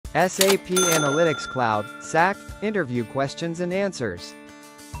SAP Analytics Cloud, SAC, interview questions and answers.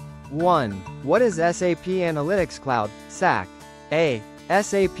 1. What is SAP Analytics Cloud, SAC? A.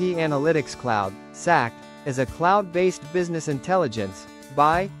 SAP Analytics Cloud, SAC, is a cloud-based business intelligence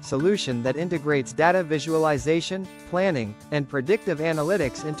solution that integrates data visualization, planning, and predictive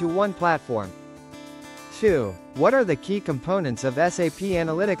analytics into one platform. 2. What are the key components of SAP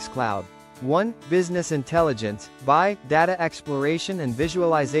Analytics Cloud? 1. Business intelligence, data exploration and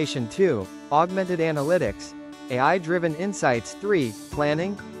visualization. 2. Augmented analytics, AI-driven insights. 3.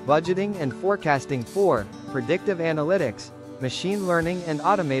 Planning, budgeting and forecasting. 4. Predictive analytics, machine learning and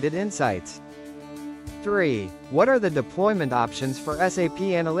automated insights. 3. What are the deployment options for SAP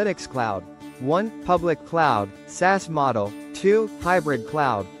Analytics Cloud? 1. Public cloud, SaaS model. 2. Hybrid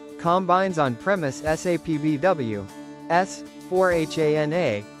cloud, combines on-premise SAP BW,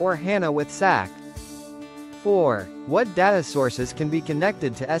 S/4HANA, or HANA with SAC. 4. What data sources can be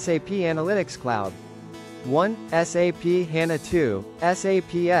connected to SAP Analytics Cloud? 1. SAP HANA. 2.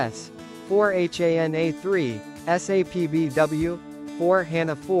 SAP S/4HANA. 3. SAP BW, 4.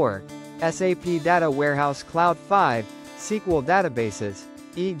 HANA. 4. SAP Data Warehouse Cloud. 5. SQL databases,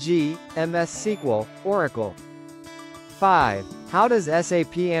 e.g., MS SQL, Oracle. 5. How does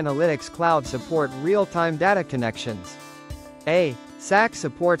SAP Analytics Cloud support real-time data connections? A. SAC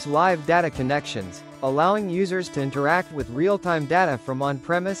supports live data connections, allowing users to interact with real-time data from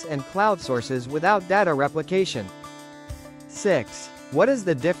on-premise and cloud sources without data replication. 6. What is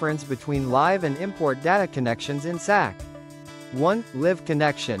the difference between live and import data connections in SAC? 1. Live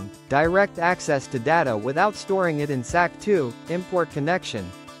connection, direct access to data without storing it in SAC. 2. Import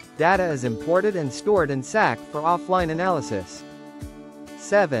connection, data is imported and stored in SAC for offline analysis.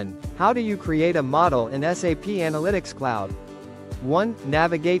 7. How do you create a model in SAP Analytics Cloud? 1.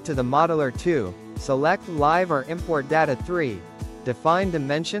 Navigate to the modeler. 2. Select live or import data. 3. Define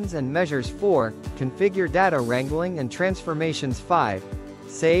dimensions and measures. 4. Configure data wrangling and transformations. 5.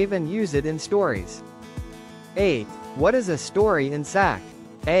 Save and use it in stories. 8. What is a story in SAC?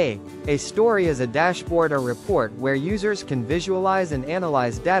 A story is a dashboard or report where users can visualize and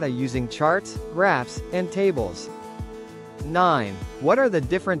analyze data using charts, graphs, and tables. 9. What are the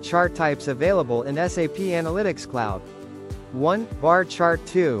different chart types available in SAP Analytics Cloud? 1. Bar chart.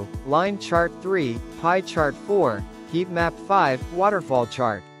 2. Line chart. 3. Pie chart. 4. Heat map. 5. Waterfall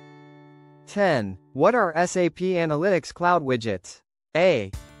chart. 10. What are SAP Analytics Cloud widgets?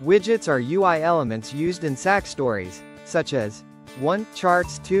 A. Widgets are UI elements used in SAC stories, such as 1.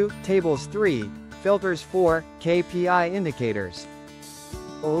 Charts. 2. Tables. 3. Filters. 4. KPI indicators.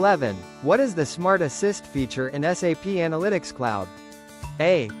 11. What is the Smart Assist feature in SAP Analytics Cloud?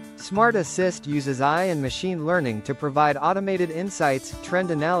 A. Smart Assist uses AI and machine learning to provide automated insights, trend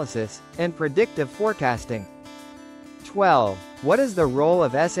analysis, and predictive forecasting. 12. What is the role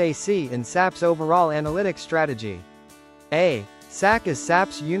of SAC in SAP's overall analytics strategy? A. SAC is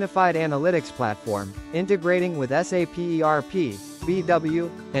SAP's unified analytics platform, integrating with SAP ERP, BW,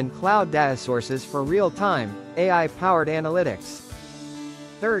 and cloud data sources for real-time, AI-powered analytics.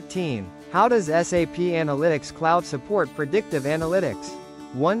 13. How does SAP Analytics Cloud support predictive analytics?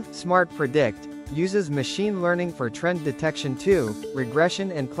 1. Smart Predict uses machine learning for trend detection. 2.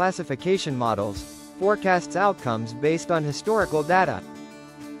 Regression and classification models forecasts outcomes based on historical data.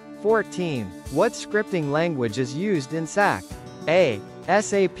 14. What scripting language is used in SAC? A.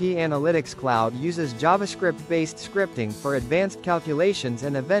 SAP Analytics Cloud uses JavaScript-based scripting for advanced calculations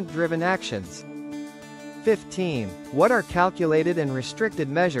and event-driven actions. 15. What are calculated and restricted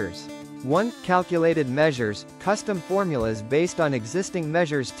measures? 1. Calculated measures, custom formulas based on existing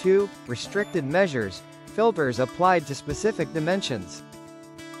measures. 2. Restricted measures, filters applied to specific dimensions.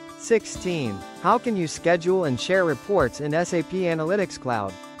 16. How can you schedule and share reports in SAP Analytics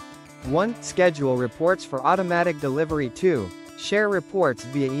Cloud? 1. Schedule reports for automatic delivery. 2. Share reports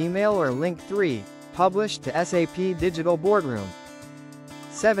via email or link. 3. Publish to SAP Digital Boardroom.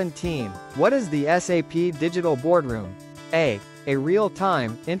 17. What is the SAP Digital Boardroom? A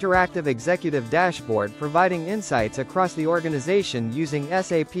real-time, interactive executive dashboard providing insights across the organization using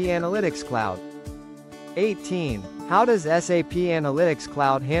SAP Analytics Cloud. 18. How does SAP Analytics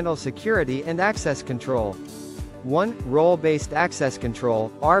Cloud handle security and access control? 1. Role-based access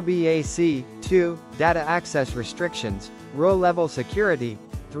control, RBAC. 2. Data access restrictions, row-level security.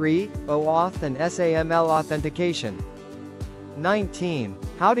 3. OAuth and SAML authentication. 19.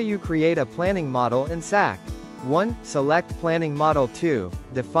 How do you create a planning model in SAC? 1. Select planning model. 2.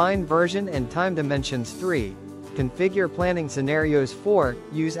 Define version and time dimensions. 3. Configure planning scenarios. 4.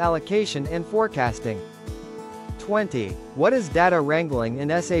 Use allocation and forecasting. 20. What is data wrangling in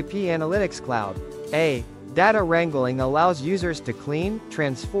SAP Analytics Cloud? A. Data wrangling allows users to clean,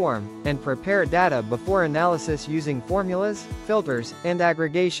 transform, and prepare data before analysis using formulas, filters, and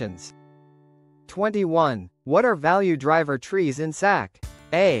aggregations. 21. What are value driver trees in SAC?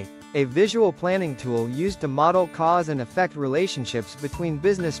 A visual planning tool used to model cause and effect relationships between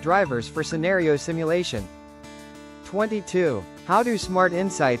business drivers for scenario simulation. 22. How do Smart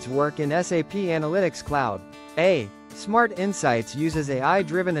Insights work in SAP Analytics Cloud? A. Smart Insights uses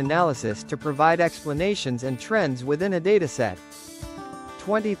AI-driven analysis to provide explanations and trends within a dataset.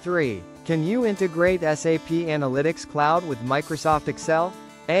 23. Can you integrate SAP Analytics Cloud with Microsoft Excel?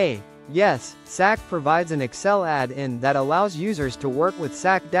 A. Yes, SAC provides an Excel add-in that allows users to work with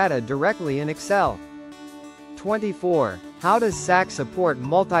SAC data directly in Excel. 24. How does SAC support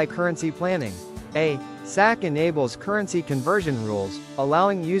multi-currency planning? A. SAC enables currency conversion rules,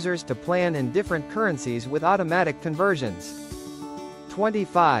 allowing users to plan in different currencies with automatic conversions.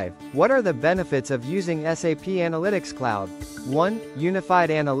 25. What are the benefits of using SAP Analytics Cloud? 1. Unified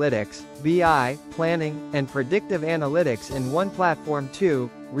analytics, BI, planning, and predictive analytics in one platform. 2.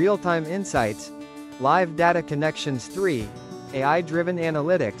 Real-time insights, live data connections. 3. AI-driven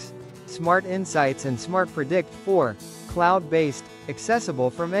analytics, Smart Insights and Smart Predict. 4. Cloud-based, accessible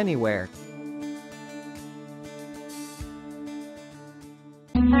from anywhere.